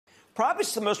Probably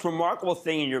the most remarkable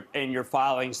thing in your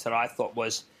filings that I thought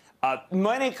was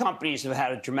many companies have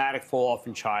had a dramatic fall off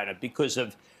in China because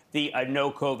of the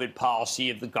no COVID policy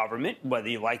of the government. Whether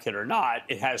you like it or not,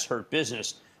 it has hurt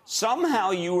business. Somehow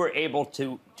you were able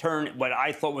to turn what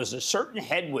I thought was a certain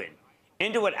headwind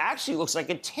into what actually looks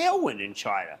like a tailwind in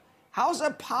China. How is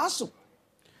that possible?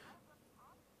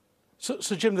 So,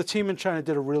 Jim, the team in China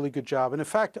did a really good job. And in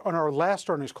fact, on our last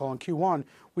earnings call in Q1,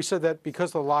 we said that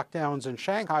because of the lockdowns in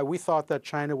Shanghai, we thought that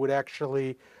China would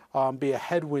actually be a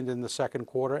headwind in the second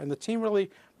quarter. And the team really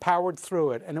powered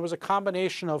through it. And it was a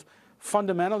combination of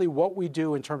fundamentally what we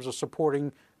do in terms of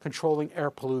supporting, controlling air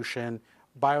pollution,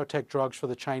 biotech drugs for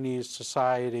the Chinese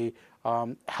society,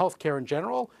 healthcare in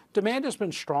general. Demand has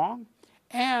been strong.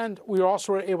 And we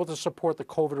also were able to support the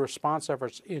COVID response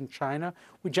efforts in China.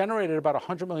 We generated about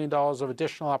 $100 million of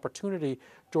additional opportunity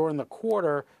during the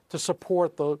quarter to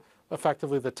support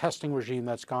effectively the testing regime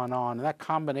that's gone on. And that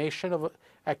combination of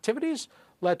activities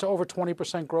led to over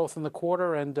 20% growth in the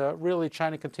quarter. And really,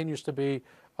 China continues to be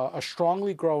a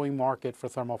strongly growing market for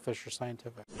Thermo Fisher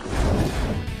Scientific.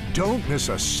 Don't miss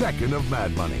a second of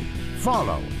Mad Money.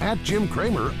 Follow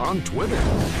 @JimCramer on Twitter.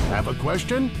 Have a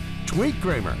question? Tweet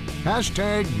Kramer.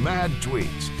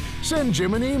 #MadTweets. Send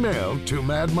Jim an email to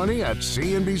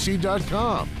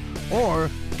madmoney@cnbc.com or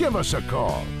give us a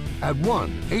call at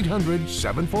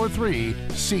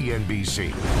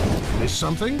 1-800-743-CNBC. Miss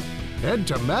something? Head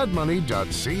to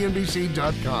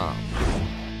madmoney.cnbc.com.